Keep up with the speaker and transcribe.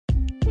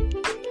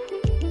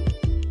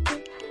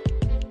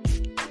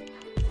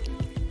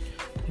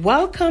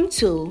Welcome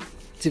to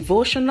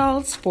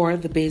Devotionals for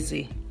the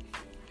Busy.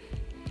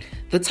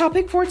 The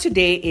topic for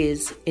today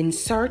is In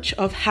Search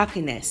of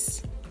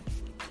Happiness.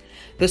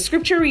 The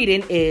scripture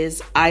reading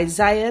is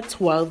Isaiah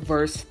 12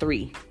 verse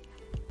 3.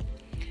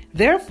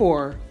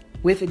 Therefore,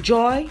 with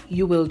joy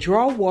you will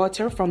draw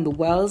water from the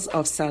wells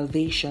of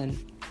salvation.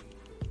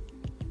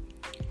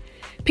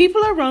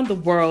 People around the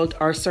world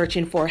are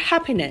searching for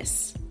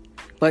happiness,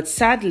 but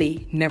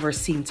sadly never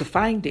seem to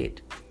find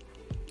it.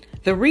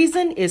 The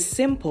reason is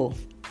simple.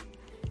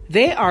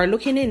 They are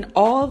looking in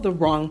all the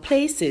wrong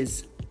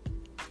places.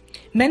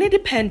 Many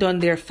depend on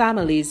their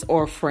families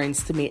or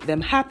friends to make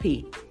them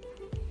happy.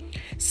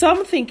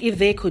 Some think if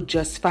they could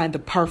just find the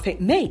perfect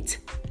mate,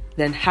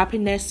 then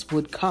happiness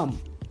would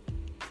come.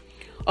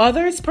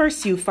 Others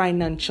pursue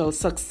financial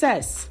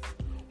success,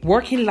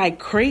 working like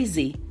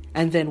crazy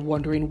and then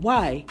wondering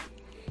why.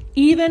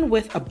 Even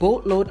with a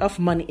boatload of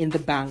money in the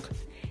bank,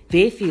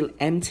 they feel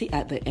empty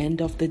at the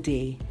end of the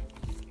day.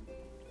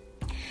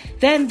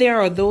 Then there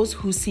are those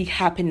who seek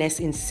happiness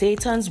in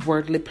Satan's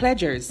worldly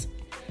pleasures,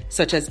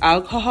 such as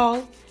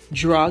alcohol,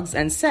 drugs,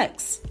 and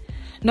sex,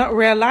 not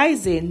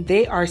realizing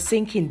they are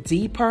sinking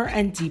deeper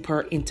and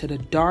deeper into the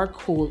dark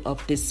hole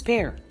of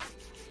despair.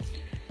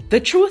 The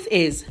truth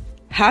is,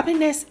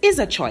 happiness is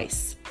a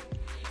choice.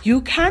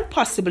 You can't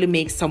possibly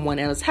make someone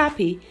else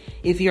happy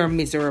if you're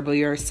miserable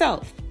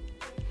yourself.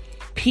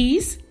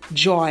 Peace,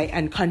 joy,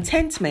 and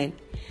contentment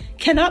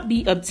cannot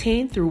be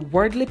obtained through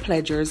worldly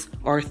pleasures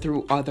or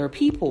through other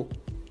people.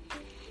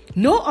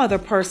 No other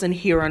person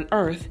here on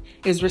earth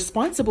is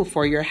responsible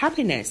for your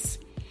happiness.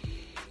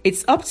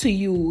 It's up to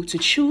you to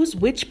choose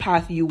which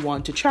path you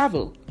want to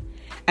travel.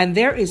 And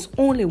there is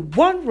only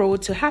one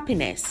road to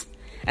happiness,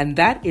 and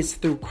that is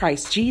through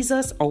Christ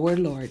Jesus our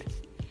Lord.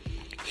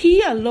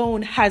 He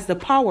alone has the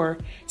power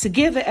to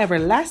give the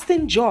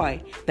everlasting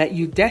joy that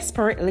you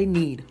desperately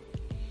need.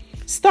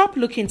 Stop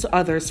looking to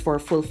others for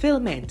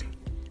fulfillment.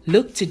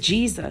 Look to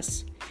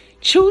Jesus.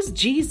 Choose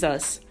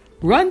Jesus.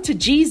 Run to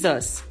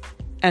Jesus.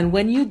 And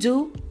when you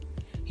do,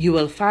 you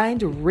will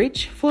find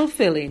rich,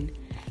 fulfilling,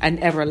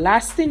 and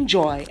everlasting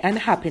joy and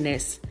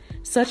happiness,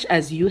 such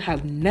as you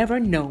have never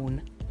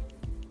known.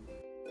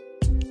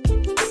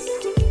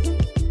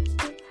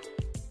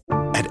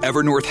 At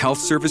Evernorth Health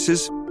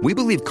Services, we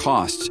believe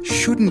costs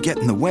shouldn't get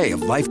in the way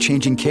of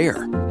life-changing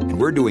care, and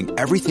we're doing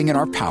everything in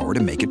our power to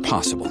make it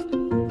possible.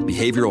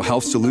 Behavioral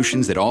health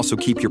solutions that also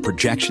keep your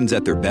projections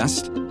at their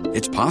best?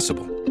 It's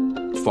possible.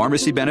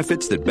 Pharmacy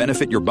benefits that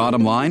benefit your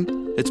bottom line?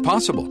 It's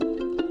possible.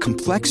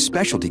 Complex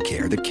specialty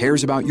care that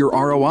cares about your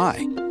ROI?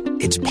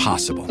 It's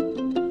possible.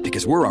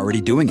 Because we're already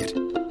doing it.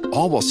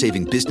 All while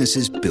saving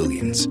businesses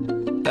billions.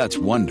 That's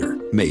Wonder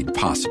made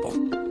possible.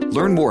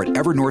 Learn more at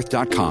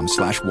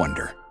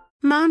evernorth.com/wonder.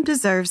 Mom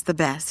deserves the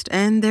best,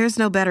 and there's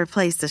no better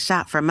place to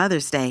shop for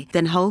Mother's Day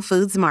than Whole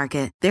Foods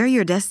Market. They're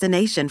your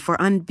destination for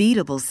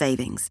unbeatable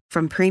savings,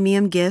 from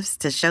premium gifts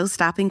to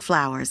show-stopping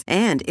flowers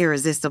and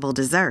irresistible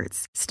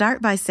desserts.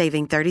 Start by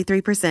saving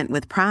 33%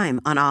 with Prime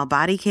on all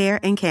body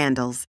care and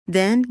candles.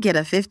 Then get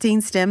a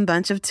 15-stem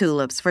bunch of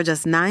tulips for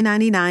just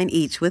 $9.99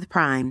 each with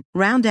Prime.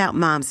 Round out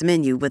Mom's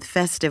menu with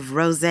festive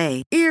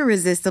rosé,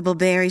 irresistible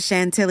berry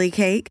chantilly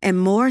cake,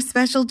 and more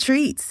special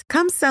treats.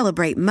 Come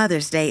celebrate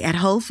Mother's Day at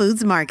Whole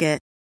Foods Market.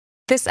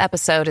 This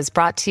episode is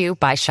brought to you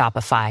by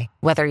Shopify.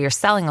 Whether you're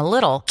selling a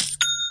little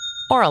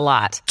or a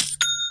lot,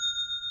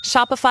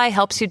 Shopify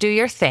helps you do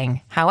your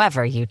thing,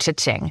 however you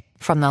cha-ching.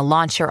 From the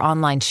launch your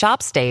online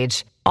shop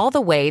stage, all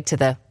the way to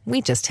the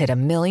we just hit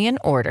 1 million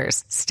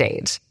orders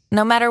stage.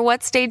 No matter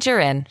what stage you're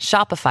in,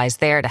 Shopify's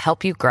there to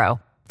help you grow.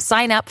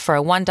 Sign up for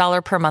a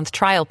 $1 per month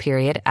trial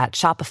period at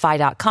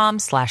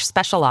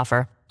shopify.com/special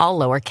offer, all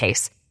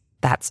lowercase.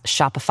 That's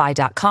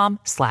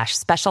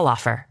shopify.com/special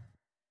offer.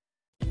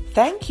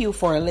 Thank you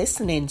for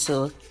listening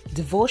to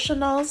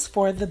Devotionals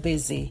for the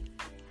Busy.